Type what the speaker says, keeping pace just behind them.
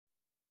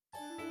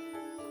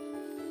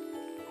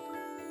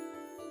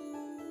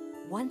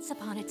Once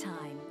upon a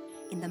time,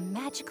 in the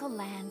magical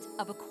land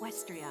of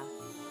Equestria,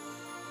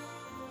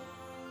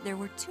 there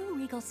were two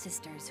regal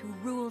sisters who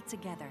ruled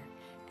together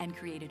and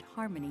created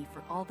harmony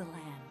for all the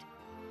land.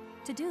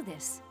 To do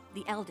this,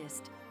 the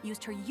eldest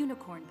used her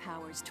unicorn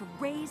powers to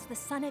raise the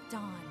sun at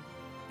dawn.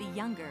 The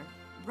younger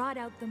brought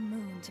out the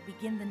moon to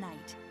begin the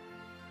night.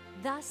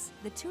 Thus,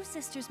 the two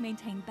sisters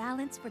maintained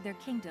balance for their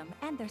kingdom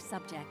and their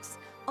subjects,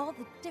 all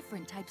the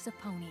different types of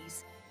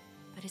ponies.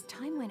 But as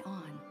time went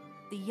on,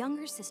 the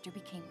younger sister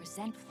became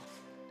resentful.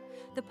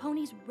 The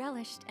ponies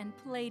relished and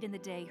played in the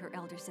day her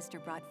elder sister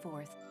brought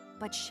forth,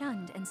 but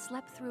shunned and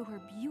slept through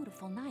her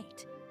beautiful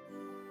night.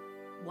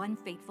 One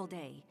fateful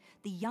day,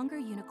 the younger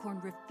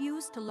unicorn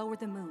refused to lower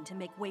the moon to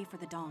make way for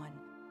the dawn.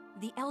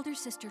 The elder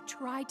sister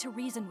tried to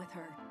reason with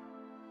her,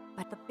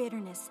 but the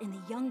bitterness in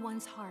the young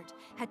one's heart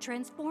had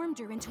transformed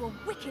her into a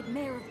wicked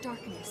mare of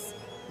darkness,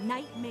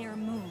 Nightmare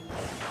Moon.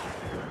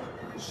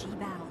 She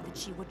vowed that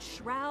she would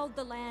shroud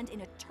the land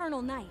in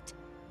eternal night.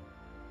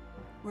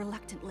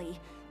 Reluctantly,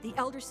 the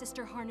elder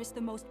sister harnessed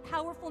the most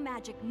powerful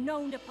magic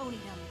known to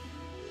ponydom,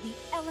 the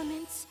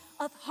elements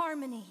of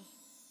harmony.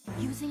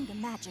 Using the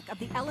magic of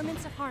the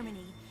elements of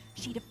harmony,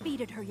 she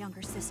defeated her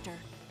younger sister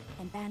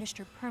and banished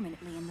her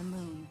permanently in the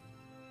moon.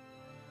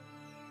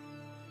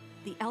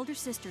 The elder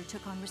sister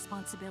took on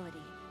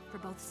responsibility for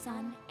both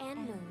sun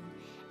and moon,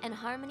 and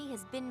harmony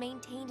has been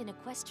maintained in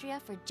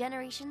Equestria for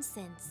generations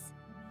since.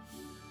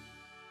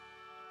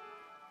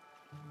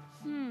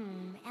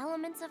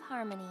 Elements of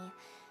harmony.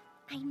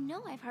 I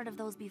know I've heard of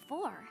those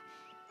before,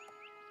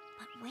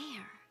 but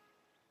where?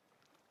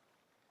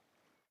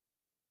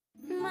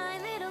 My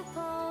little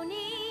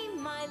pony,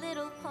 my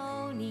little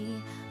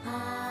pony.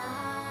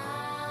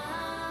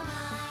 Ah,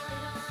 my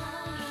little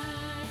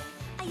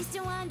pony. I used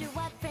to wonder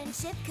what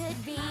friendship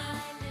could be.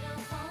 My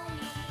little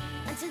pony.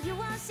 Until you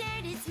all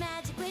shared its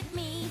magic with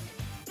me.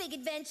 Big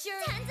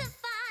adventure, tons of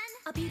fun.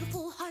 A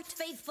beautiful heart,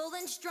 faithful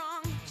and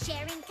strong.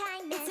 Sharing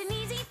kindness, it's an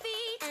easy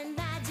feat. And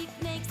magic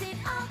makes it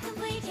all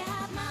complete. You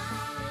have mine.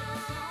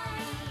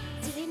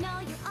 Did you know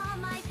you're all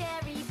my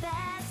very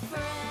best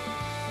friends?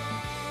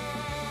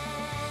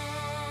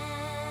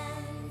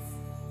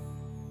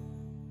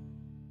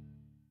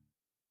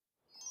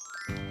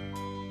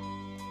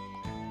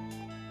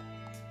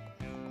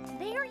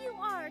 There you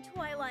are,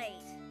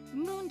 Twilight.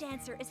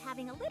 Moondancer is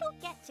having a little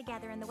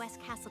get-together in the West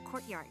Castle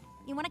courtyard.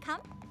 You want to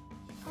come?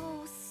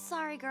 Oh,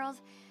 sorry,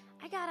 girls.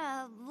 I got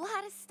a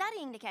lot of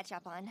studying to catch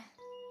up on.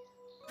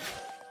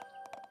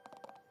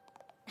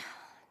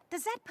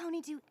 Does that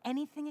pony do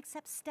anything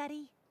except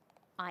study?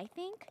 I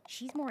think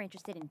she's more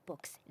interested in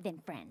books than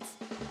friends.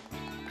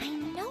 I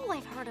know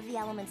I've heard of the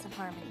elements of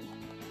harmony.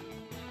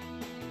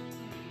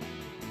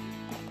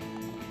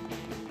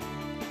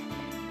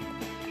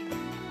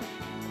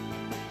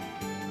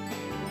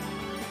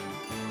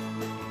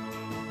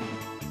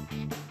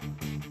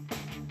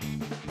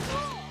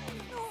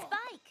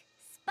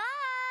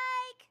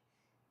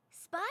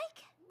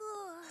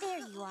 There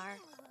you are.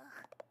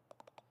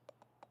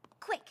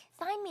 Quick,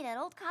 find me that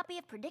old copy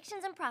of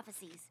Predictions and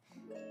Prophecies.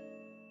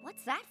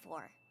 What's that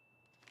for?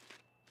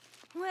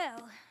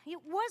 Well,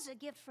 it was a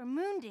gift for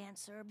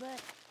Moondancer,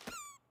 but...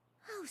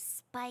 Oh,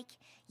 Spike,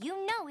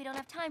 you know we don't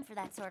have time for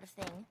that sort of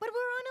thing. But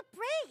we're on a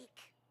break.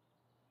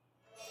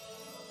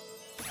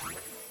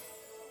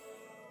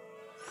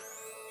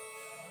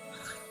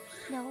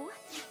 No.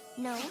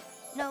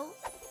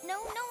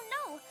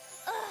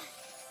 Ugh.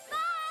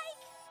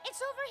 Spike!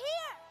 It's over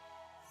here!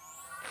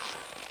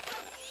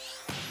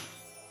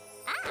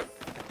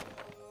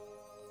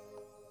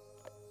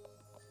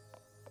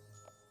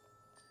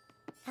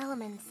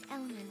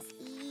 Elements,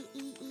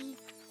 E.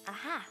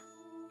 Aha!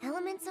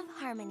 Elements of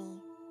harmony.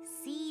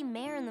 See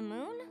Mare in the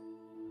Moon?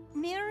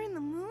 Mare in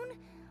the Moon?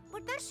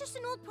 But that's just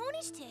an old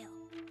pony's tale.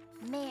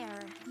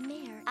 Mare.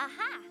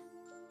 Aha!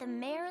 The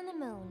Mare in the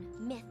Moon,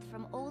 myth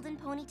from olden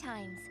pony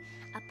times.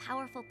 A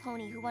powerful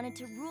pony who wanted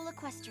to rule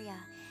Equestria,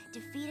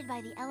 defeated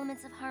by the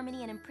elements of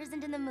harmony and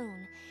imprisoned in the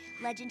moon.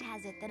 Legend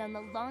has it that on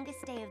the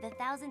longest day of the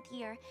 1000th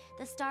year,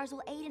 the stars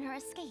will aid in her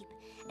escape,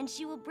 and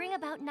she will bring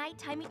about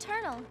nighttime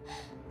eternal.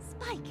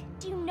 Spike,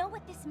 do you know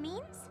what this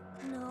means?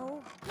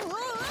 No.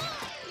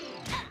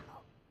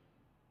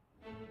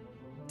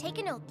 Take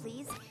a note,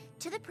 please.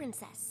 To the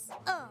princess.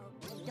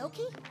 Okie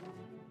dokie.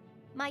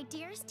 My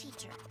dearest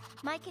teacher,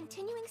 my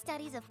continuing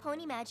studies of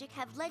pony magic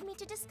have led me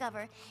to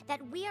discover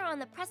that we are on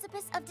the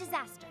precipice of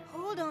disaster.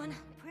 Hold on.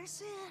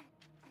 Press it.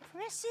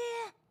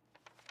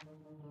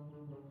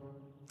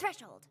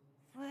 Threshold.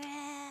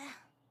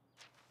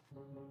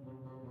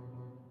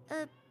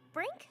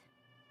 Brink?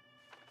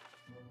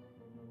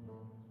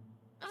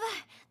 Ugh,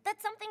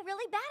 that something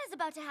really bad is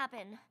about to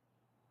happen.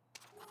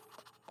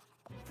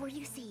 For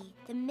you see,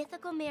 the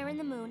mythical Mare in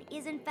the Moon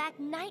is in fact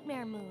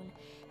Nightmare Moon,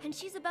 and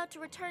she's about to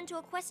return to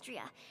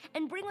Equestria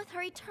and bring with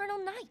her eternal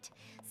night.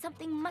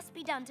 Something must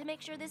be done to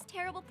make sure this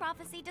terrible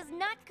prophecy does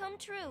not come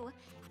true.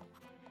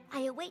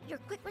 I await your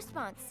quick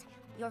response.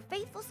 Your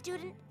faithful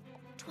student,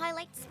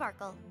 Twilight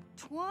Sparkle.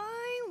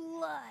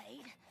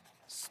 Twilight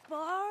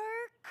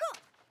Sparkle.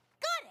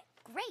 Got it.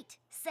 Great,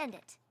 send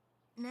it.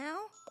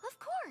 now? Of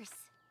course.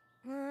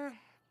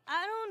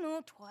 I don't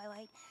know,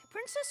 Twilight.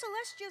 Princess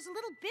Celestia's a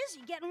little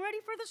busy getting ready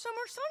for the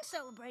summer sun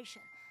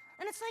celebration.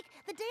 And it's like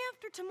the day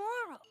after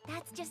tomorrow.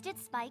 That's just it,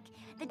 Spike.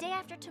 The day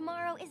after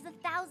tomorrow is the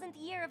 1000th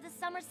year of the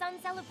summer sun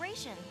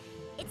celebration.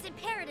 It's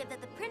imperative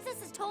that the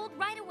princess is told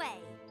right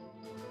away.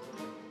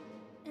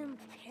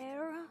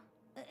 Impera?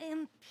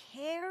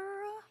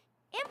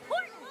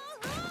 Important!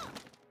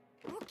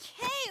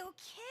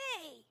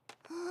 Okay.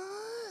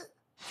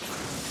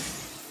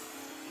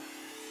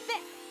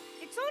 There,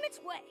 it's on its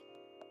way.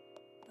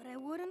 But I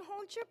wouldn't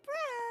hold your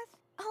breath.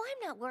 Oh,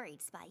 I'm not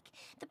worried, Spike.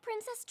 The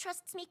princess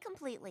trusts me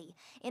completely.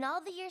 In all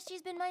the years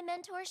she's been my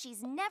mentor,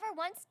 she's never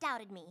once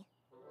doubted me.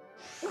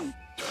 See?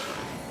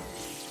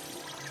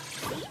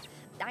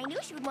 I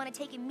knew she would want to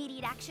take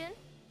immediate action.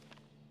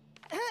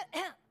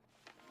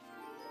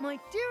 My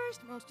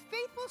dearest, most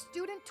faithful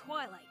student,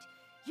 Twilight,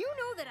 you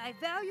know that I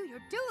value your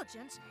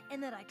diligence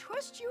and that I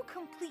trust you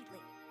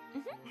completely.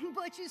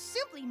 But you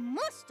simply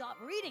must stop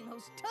reading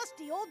those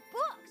dusty old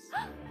books.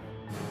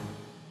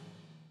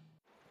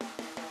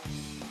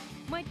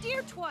 My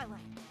dear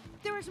Twilight,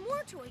 there is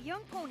more to a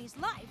young pony's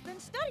life than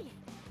studying.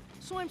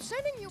 So I'm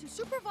sending you to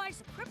supervise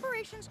the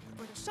preparations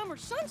for the summer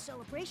sun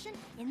celebration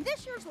in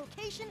this year's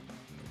location,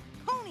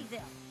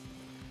 Ponyville.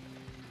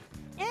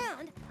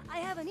 And I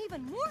have an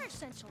even more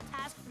essential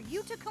task for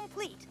you to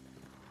complete.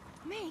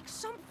 Make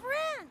some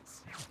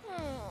friends.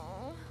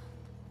 Oh.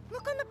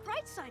 Look on the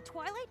bright side,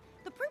 Twilight.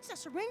 The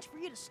princess arranged for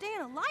you to stay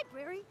in a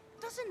library.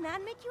 Doesn't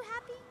that make you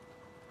happy?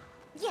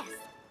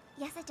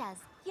 Yes, it does.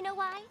 You know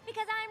why?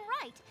 Because I'm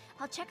right.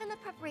 I'll check on the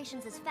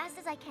preparations as fast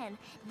as I can,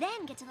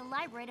 then get to the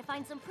library to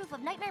find some proof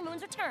of Nightmare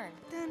Moon's return.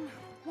 Then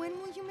when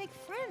will you make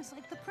friends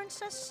like the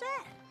princess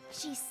said?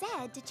 She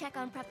said to check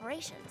on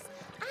preparations.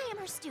 I am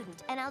her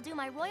student, and I'll do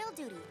my royal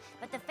duty,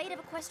 but the fate of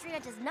Equestria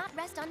does not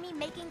rest on me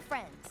making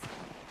friends.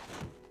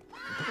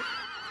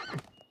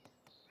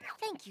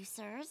 Thank you,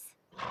 sirs.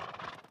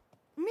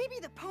 Maybe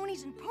the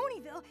ponies in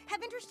Ponyville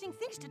have interesting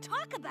things to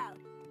talk about.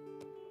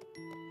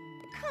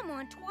 Come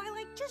on,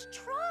 Twilight, just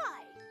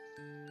try.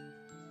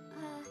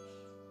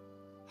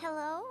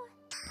 Hello?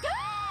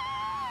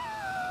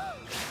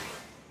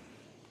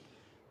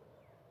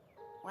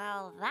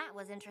 Well, that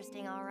was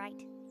interesting, all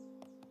right.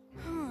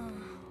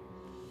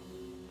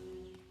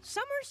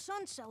 Summer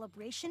Sun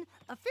Celebration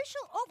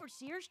Official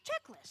Overseer's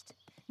Checklist.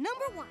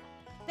 Number 1,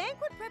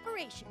 banquet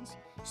preparations,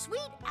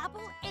 Sweet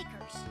Apple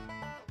Acres.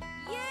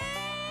 Yeah!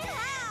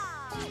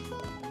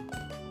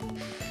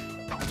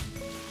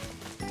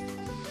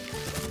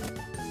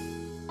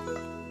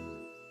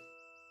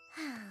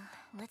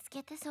 Let's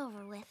get this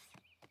over with.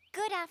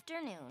 Good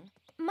afternoon.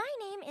 My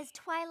name is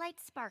Twilight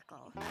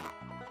Sparkle.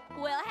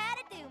 Well,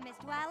 howdy do, Miss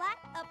Twilight.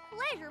 A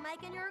pleasure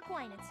making your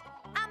acquaintance.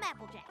 I'm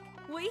Applejack.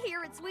 We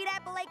here at Sweet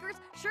Apple Acres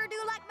sure do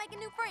like making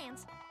new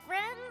friends.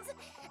 Friends?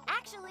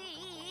 Actually,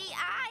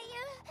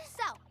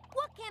 So,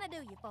 what can I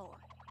do you for?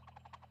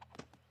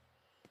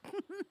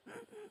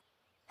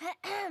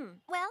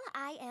 Well,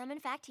 I am in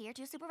fact here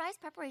to supervise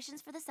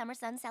preparations for the Summer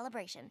Sun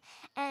celebration.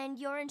 And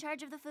you're in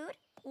charge of the food?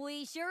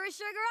 We sure as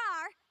sugar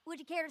are. Would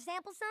you care to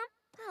sample some?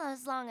 Well,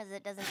 as long as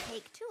it doesn't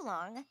take too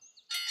long.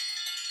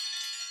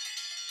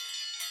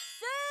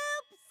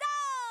 Soup's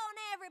on,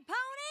 every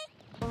pony!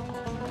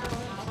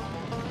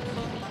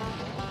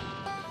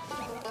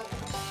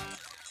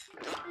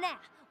 Now,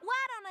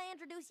 why don't I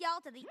introduce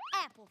y'all to the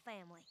Apple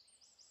family?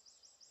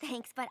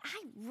 Thanks, but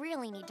I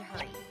really need to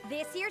hurry.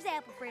 This here's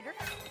Apple Fritter,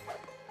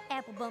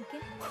 Apple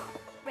Bumpkin,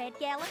 Red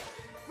Gallop,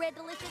 Red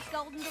Delicious,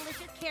 Golden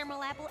Delicious,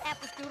 Caramel Apple,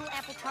 Apple Strudel,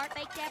 Apple Tart,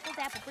 Baked Apples,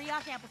 Apple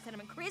Brioche, Apple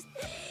Cinnamon Crisp,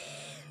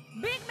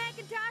 Big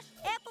Macintosh,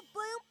 Apple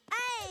Bloom,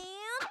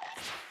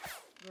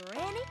 and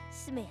Granny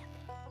Smith.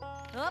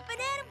 Up and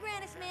at 'em,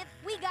 Granny Smith.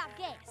 We got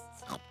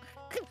guests.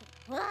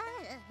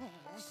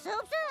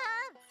 Soup's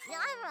up.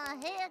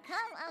 I'm here.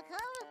 Come.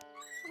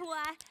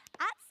 Why,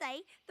 I'd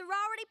say they're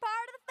already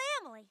part of the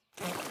family.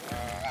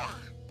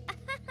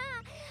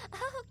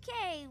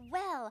 Okay,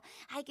 well,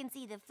 I can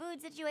see the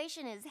food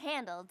situation is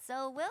handled,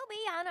 so we'll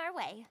be on our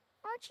way.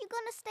 Aren't you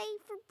gonna stay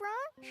for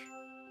brunch?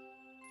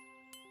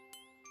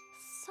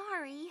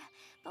 Sorry,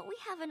 but we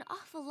have an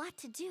awful lot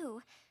to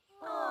do.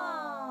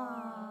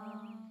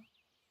 Aww.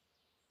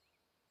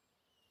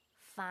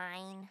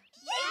 Fine.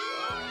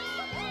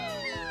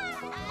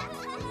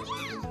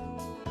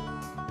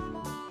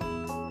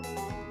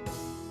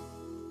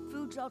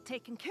 Food's all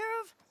taken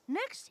care of.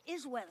 Next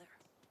is weather.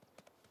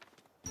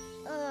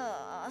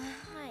 Ugh,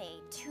 I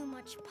ate too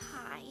much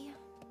pie.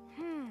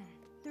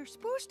 There's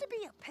supposed to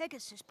be a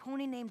Pegasus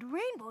pony named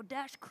Rainbow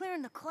Dash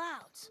clearing the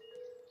clouds.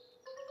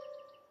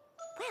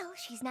 Well,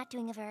 she's not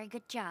doing a very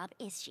good job,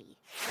 is she?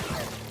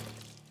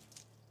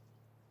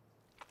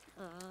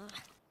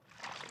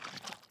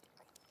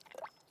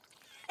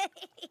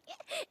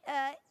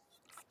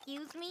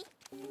 Excuse me?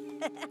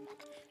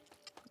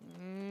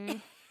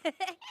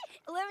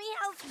 Let me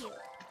help you.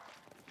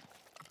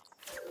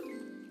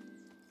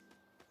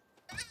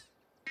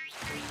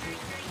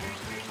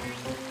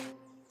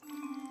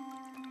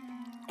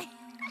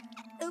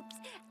 Oops,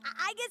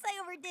 I guess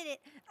I overdid it.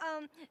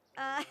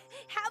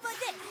 How about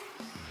this?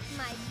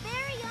 My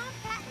very own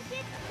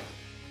patented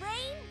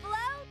Rain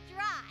Blow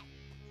Dry.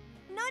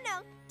 No,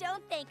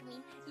 don't thank me.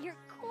 You're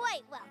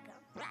quite welcome.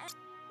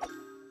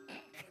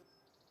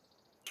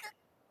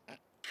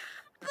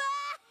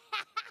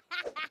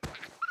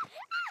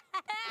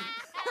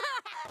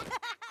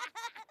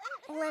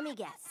 Let me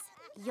guess.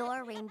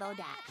 Your Rainbow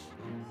Dash.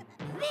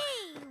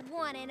 The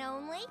one and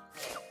only.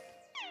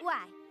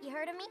 Why? You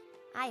heard of me?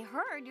 I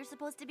heard you're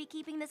supposed to be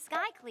keeping the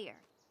sky clear.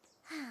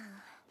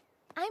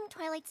 I'm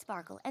Twilight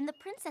Sparkle, and the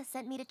princess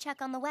sent me to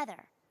check on the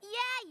weather.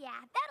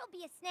 Yeah, that'll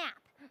be a snap.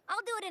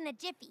 I'll do it in a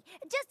jiffy,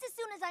 just as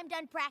soon as I'm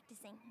done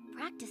practicing.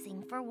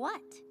 Practicing for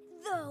what?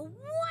 The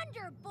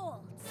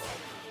Wonderbolts!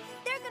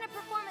 They're gonna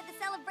perform at the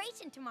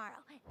celebration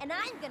tomorrow, and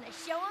I'm gonna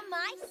show them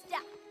my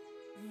stuff.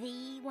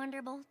 The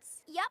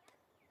Wonderbolts? Yup,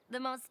 The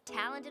most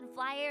talented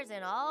flyers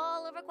in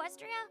all of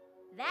Equestria?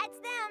 that's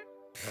them.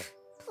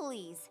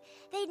 Please,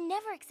 they'd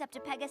never accept a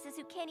Pegasus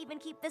who can't even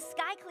keep the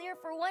sky clear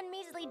for one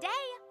measly day.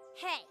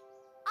 Hey,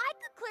 I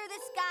could clear the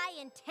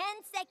sky in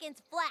 10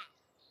 seconds flat.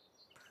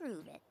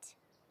 Prove it.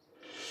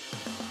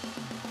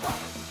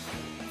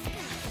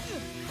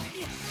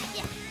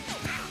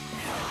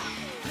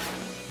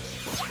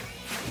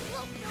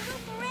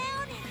 Loop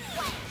around and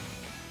flat.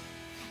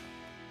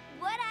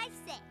 What'd I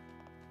say?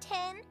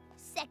 10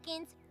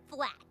 seconds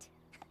flat.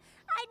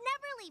 I'd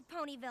never leave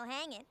Ponyville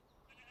hanging.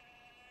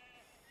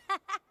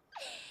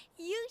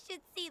 You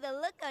should see the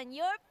look on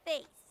your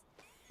face.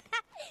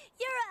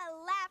 You're a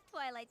laugh,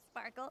 Twilight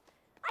Sparkle.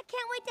 I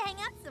can't wait to hang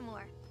out some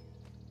more.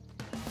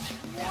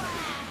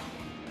 Wow!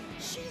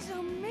 She's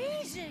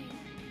amazing!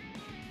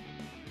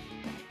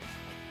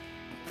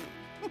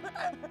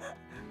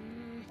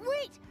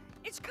 Wait!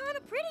 It's kind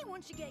of pretty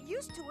once you get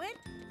used to it.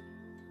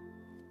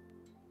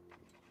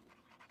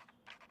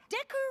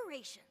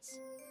 Decorations.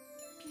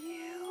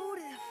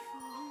 Beautiful.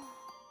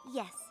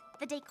 Yes,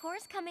 the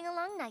decor's coming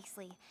along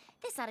nicely.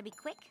 This ought to be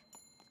quick.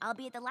 I'll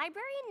be at the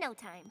library in no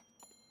time.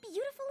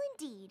 Beautiful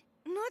indeed.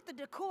 Not the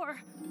decor.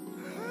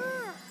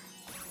 Her.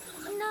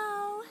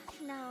 No.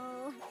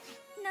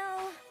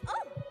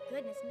 Oh,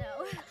 goodness,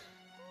 no.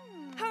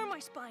 How are my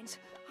spines?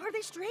 Are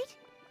they straight?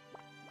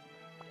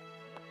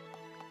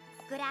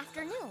 Good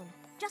afternoon.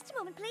 Just a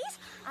moment, please.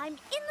 I'm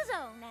in the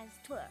zone, as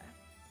 'twere.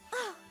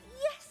 Oh,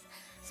 yes.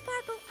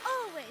 Sparkle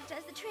always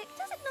does the trick,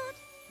 does it not?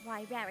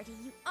 Why, Rarity,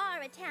 you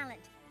are a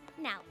talent.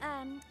 Now,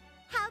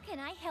 how can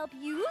I help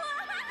you?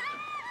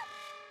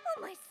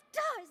 Oh, my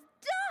stars,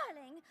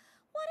 darling!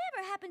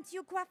 Whatever happened to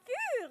your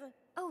coiffure?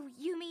 Oh,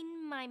 you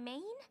mean my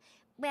mane?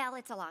 Well,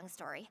 it's a long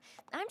story.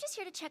 I'm just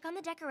here to check on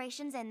the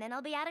decorations and then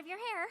I'll be out of your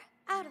hair.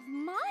 Out of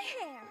my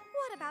hair?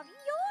 What about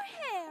your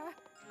hair?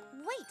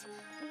 Wait,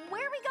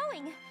 where are we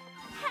going?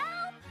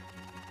 Help!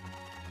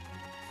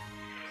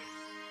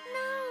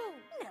 No.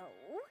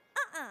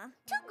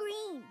 Too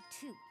green.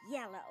 Too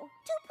yellow.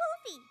 Too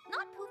poofy.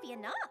 Not poofy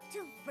enough.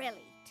 Too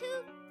frilly.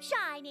 Too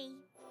shiny.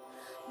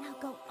 Now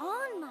go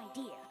on, my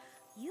dear.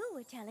 You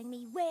were telling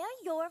me where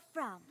you're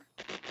from.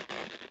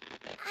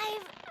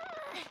 I've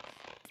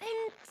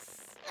been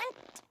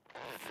sent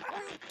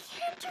from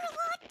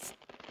Canterlot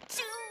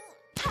to...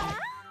 Huh?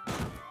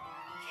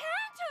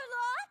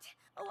 Canterlot?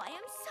 Oh, I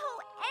am so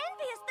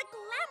envious. The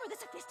glamour, the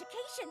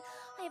sophistication.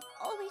 I have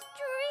always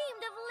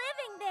dreamed of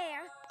living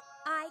there.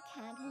 I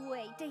can't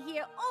wait to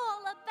hear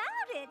all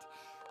about it.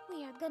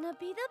 We are gonna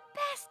be the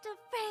best of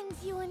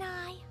friends, you and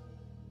I.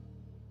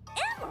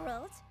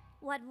 Emeralds?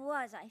 What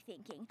was I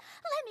thinking?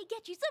 Let me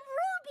get you some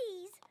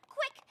rubies.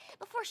 Quick,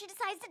 before she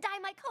decides to dye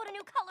my coat a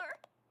new color.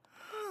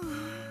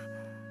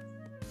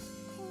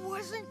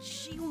 Wasn't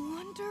she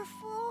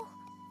wonderful?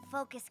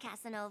 Focus,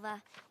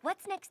 Casanova.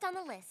 What's next on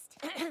the list?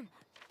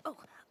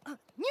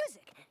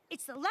 Music.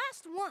 It's the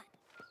last one.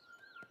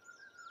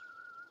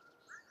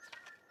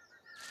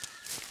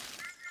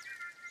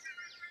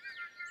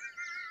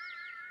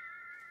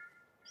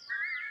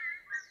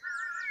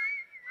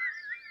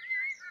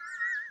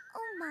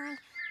 Oh my.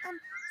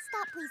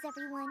 Stop please,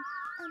 everyone.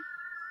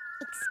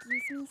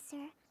 Excuse me,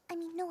 sir. I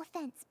mean, no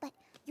offense, but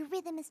your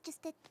rhythm is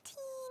just a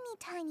teeny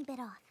tiny bit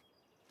off.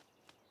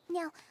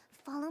 Now,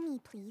 follow me,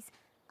 please.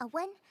 A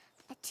 1,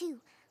 a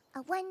 2,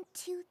 a 1,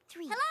 2,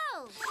 3.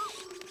 Hello!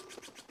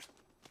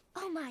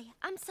 Oh my,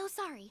 I'm so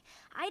sorry.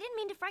 I didn't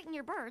mean to frighten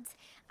your birds.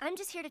 I'm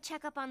just here to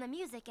check up on the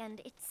music, and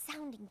it's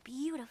sounding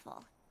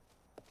beautiful.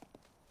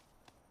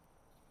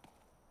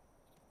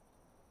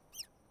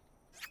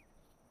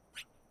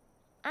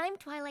 I'm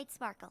Twilight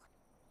Sparkle.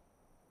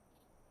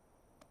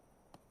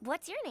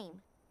 What's your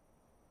name?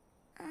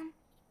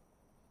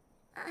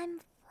 I'm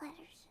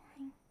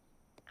Fluttershy.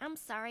 I'm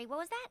sorry, what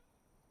was that?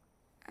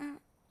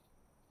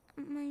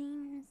 My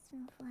name is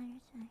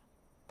Fluttershy.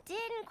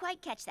 Didn't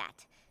quite catch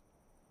that.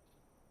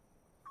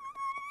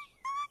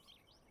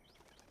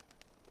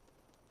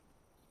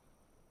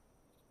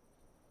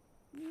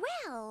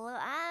 Well,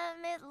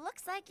 it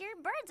looks like your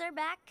birds are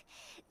back.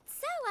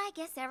 So I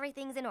guess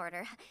everything's in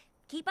order.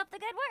 Keep up the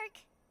good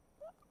work.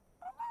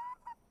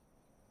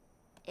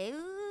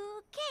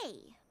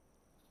 Okay.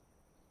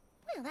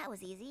 Well, that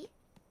was easy.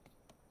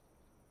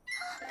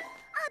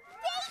 A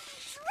baby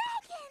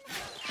dragon!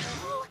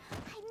 Oh,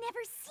 I've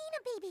never seen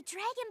a baby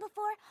dragon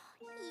before.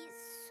 He's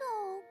so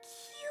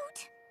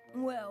cute.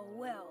 Well,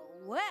 well,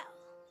 well.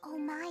 Oh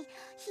my,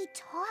 he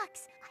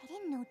talks. I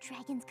didn't know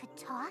dragons could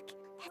talk.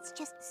 That's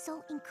just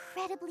so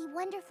incredibly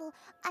wonderful.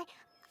 I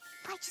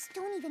just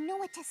don't even know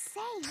what to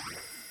say.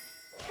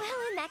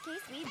 Well, in that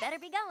case, we better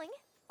be going.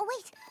 Oh,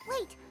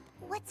 wait.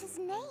 What's his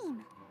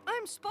name?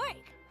 I'm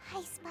Spike.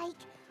 Hi,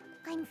 Spike.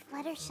 I'm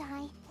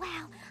Fluttershy.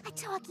 Wow, a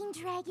talking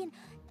dragon.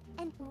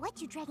 And what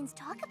do dragons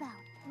talk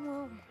about?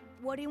 Well,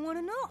 what do you want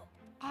to know?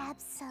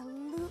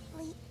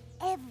 Absolutely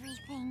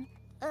everything.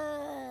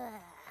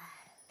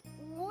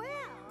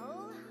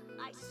 Well,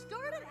 I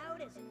started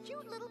out as a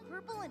cute little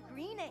purple and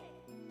green egg.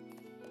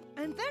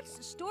 And that's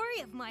the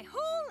story of my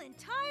whole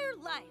entire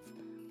life.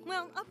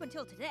 Well, up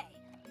until today.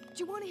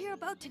 Do you want to hear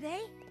about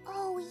today?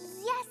 Oh,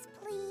 yes,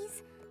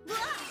 please.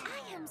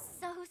 I am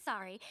so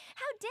sorry.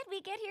 How did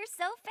we get here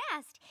so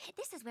fast?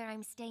 This is where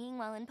I'm staying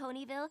while in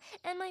Ponyville,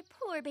 and my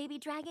poor baby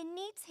dragon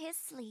needs his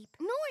sleep.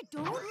 No, I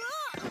don't.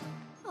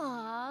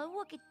 Aw,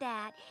 look at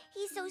that.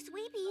 He's so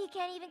sleepy he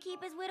can't even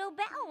keep his widow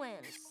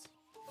balance.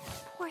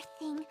 Poor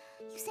thing.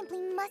 You simply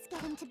must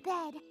get him to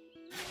bed.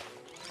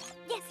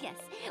 Yes,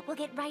 we'll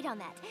get right on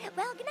that.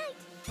 Well, good night.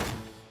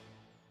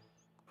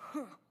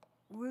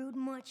 Rude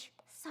much?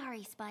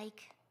 Sorry,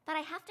 Spike. But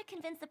I have to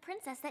convince the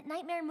princess that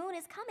Nightmare Moon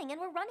is coming and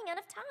we're running out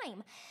of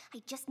time.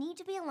 I just need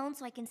to be alone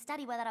so I can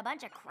study without a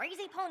bunch of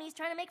crazy ponies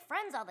trying to make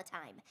friends all the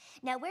time.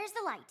 Now, where's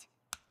the light?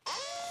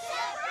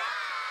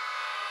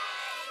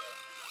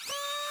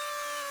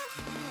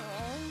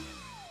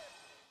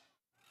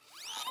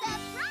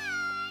 Surprise!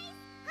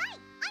 Hi,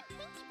 I'm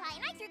Pinkie Pie,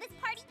 and I threw this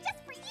party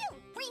just for you.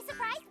 Were you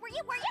surprised? Were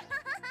you?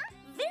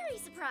 Very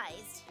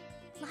surprised.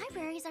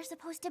 Libraries are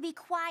supposed to be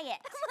quiet.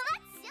 Well,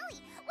 that's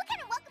silly. What kind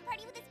of welcome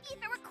party would this be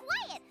if it were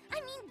quiet? I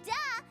mean,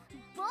 duh.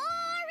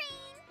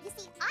 Boring. You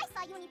see, I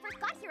saw you when you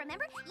first got here,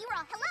 remember? You were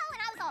all hello,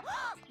 and I was all,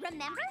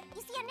 remember?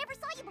 You see, I never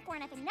saw you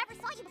before, and if I never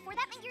saw you before,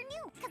 that meant you're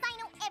new. Because I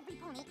know every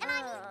pony, and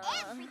I mean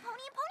every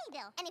pony in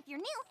Ponyville. And if you're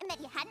new, it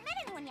meant you hadn't met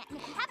anyone yet. And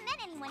if you haven't met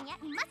anyone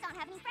yet, you must not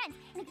have any friends.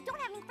 And if you don't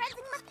have any friends,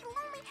 then you must be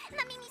lonely. And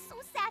that made me so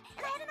sad,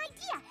 and I had an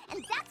idea. And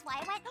that's why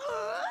I went,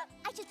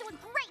 I should throw a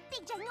great,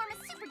 big,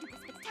 ginormous,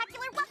 super-duper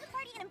spectacular welcome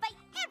party and invite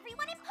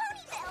everyone in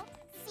Ponyville.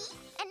 See?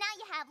 And now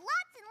you have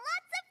lots and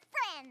lots of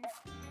friends.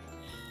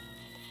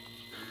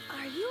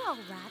 Are you all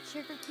right,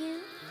 Sugar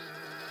Cube?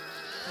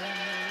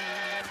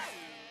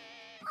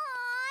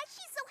 Aw,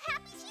 she's so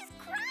happy she's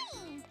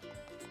crying.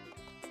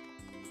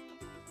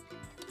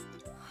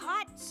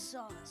 Hot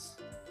sauce.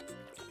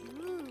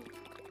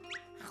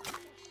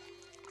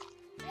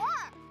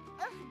 Wow,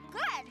 that's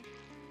good.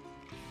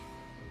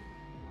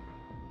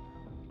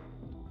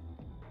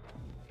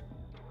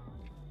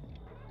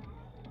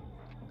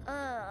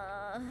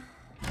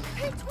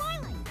 Hey,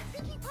 Twilight!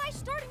 Pinkie Pie's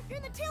starting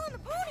in the tail of the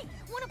pony.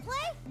 Want to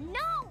play?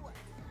 No!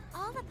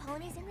 All the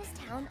ponies in this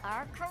town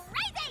are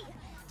crazy!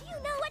 Do you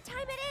know what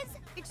time it is?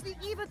 It's the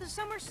eve of the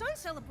summer sun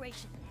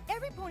celebration.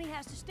 Every pony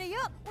has to stay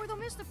up or they'll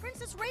miss the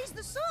Princess Raise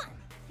the Sun.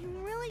 You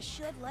really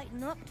should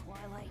lighten up,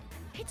 Twilight.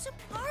 It's a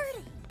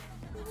party.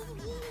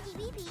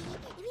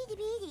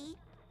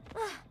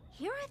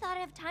 Here I thought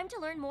I'd have time to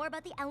learn more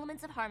about the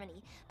elements of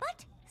harmony.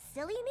 But,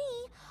 silly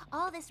me,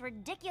 all this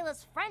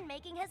ridiculous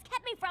friend-making has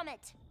kept me from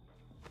it.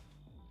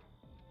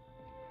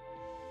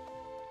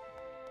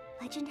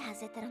 Legend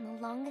has it that on the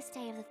longest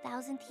day of the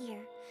 1000th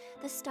year,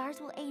 the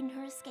stars will aid in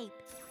her escape,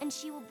 and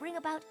she will bring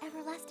about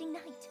everlasting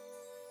night.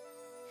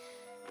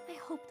 I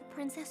hope the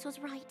princess was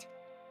right.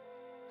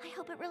 I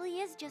hope it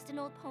really is just an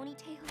old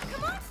ponytail.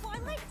 Come on,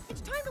 Twilight!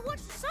 It's time to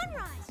watch the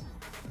sunrise!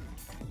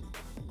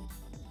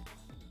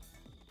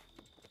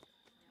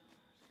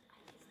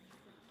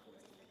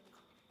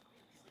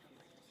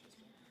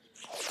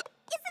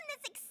 Isn't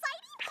this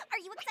exciting?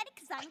 Are you excited?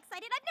 Because I'm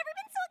excited. I've never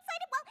been so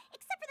excited. Well,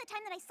 except for the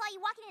time that I saw you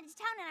walking into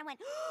town and I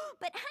went,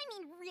 but I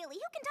mean, really,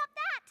 who can top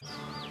that?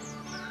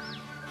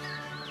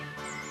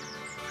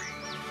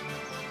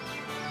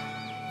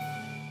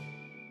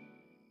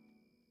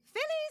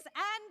 Fillies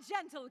and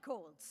gentle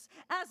colts,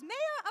 as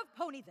mayor of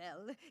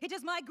Ponyville, it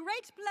is my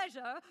great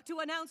pleasure to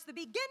announce the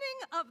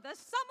beginning of the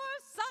Summer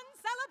Sun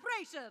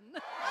Celebration.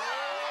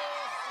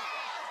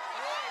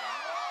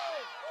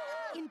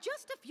 In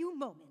just a few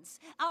moments,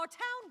 our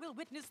town will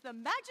witness the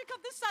magic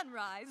of the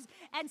sunrise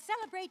and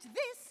celebrate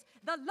this,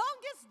 the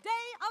longest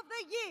day of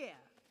the year.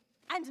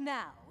 And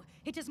now,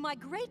 it is my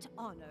great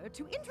honor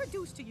to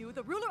introduce to you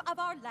the ruler of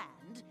our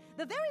land,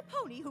 the very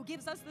pony who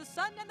gives us the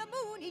sun and the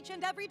moon each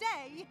and every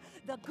day,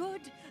 the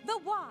good, the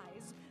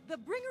wise, the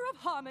bringer of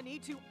harmony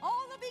to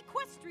all of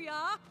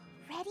Equestria.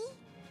 Ready?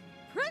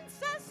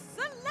 Princess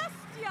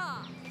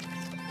Celestia!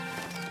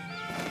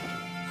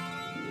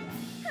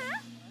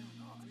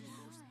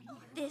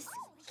 This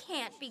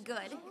can't be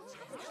good.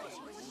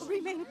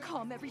 Remain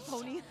calm, every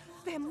pony.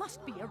 There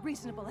must be a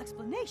reasonable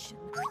explanation.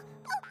 Oh, I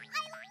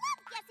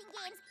love guessing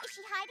games. Is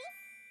she hiding?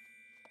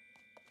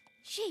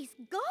 She's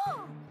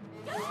gone!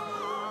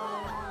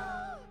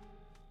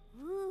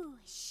 Ooh,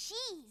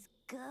 she's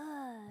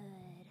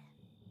good.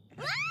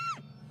 Ah!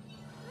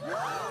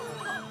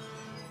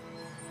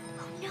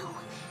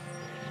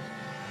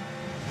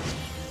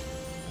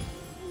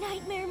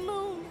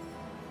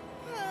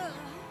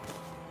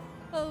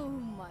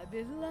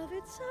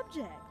 beloved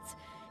subjects.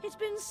 It's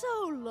been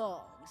so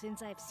long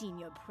since I've seen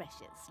your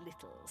precious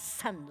little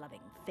sun-loving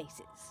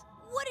faces.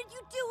 What did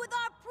you do with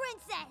our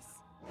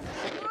princess?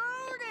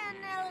 Oh,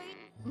 Nellie.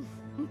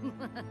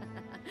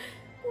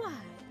 Why?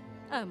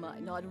 Am I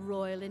not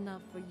royal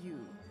enough for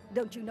you?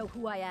 Don't you know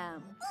who I am?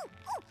 Ooh,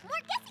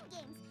 more guessing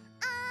games.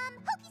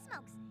 Hokey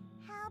Smokes.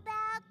 How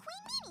about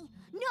Queen Mimi?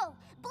 No,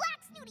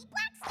 Black Snooty,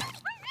 Black Snooty.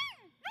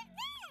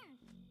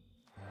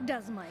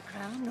 Does my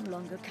crown no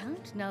longer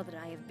count now that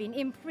I have been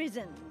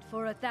imprisoned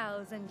for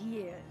 1,000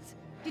 years?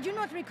 Did you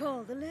not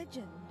recall the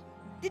legend?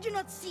 Did you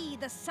not see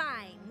the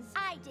signs?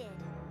 I did,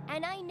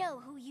 and I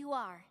know who you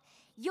are.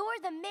 You're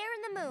the Mare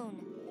in the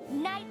Moon,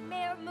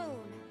 Nightmare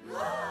Moon.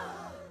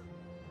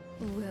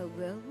 Well,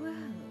 well,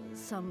 well,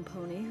 some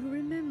pony who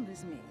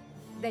remembers me.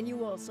 Then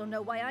you also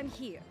know why I'm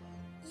here.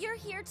 You're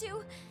here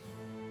to...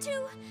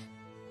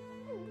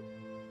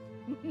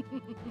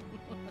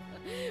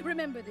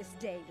 Remember this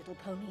day, little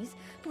ponies,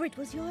 for it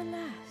was your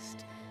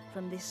last.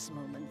 From this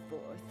moment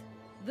forth,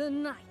 the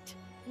night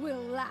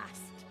will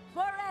last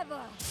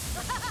forever.